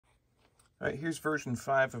Alright, here's version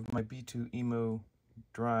 5 of my B2-EMO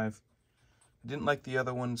drive. I didn't like the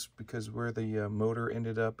other ones because where the motor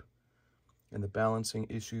ended up and the balancing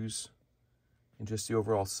issues and just the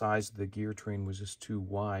overall size of the gear train was just too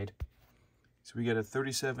wide. So we got a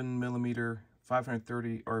 37 millimeter,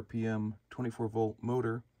 530 RPM, 24 volt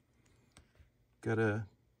motor. Got a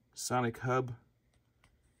sonic hub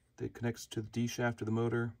that connects to the D shaft of the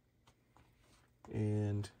motor,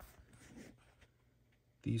 and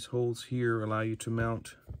these holes here allow you to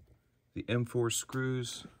mount the M4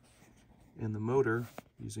 screws in the motor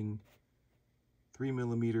using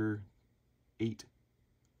 3mm 8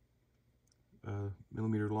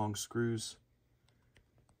 millimeter long screws.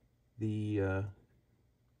 The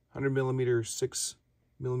 100mm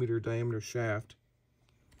 6mm diameter shaft,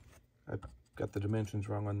 I've got the dimensions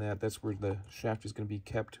wrong on that. That's where the shaft is going to be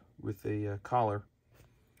kept with a collar.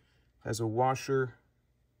 Has a washer,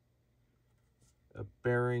 a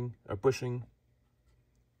bearing, a bushing,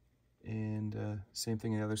 and same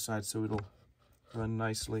thing on the other side, so it'll run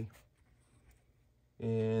nicely.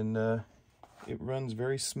 And it runs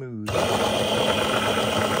very smooth.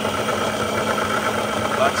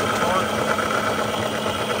 Lots of torque.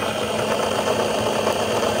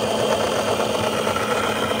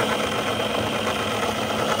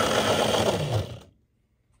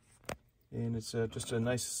 And it's just a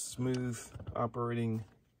nice, smooth operating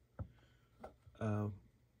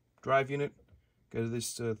drive unit. Go to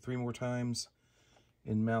this 3 more times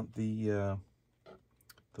and mount the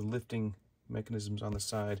lifting mechanisms on the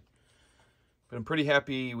side. But I'm pretty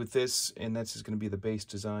happy with this, and that's just going to be the base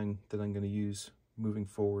design that I'm going to use moving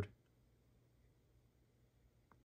forward.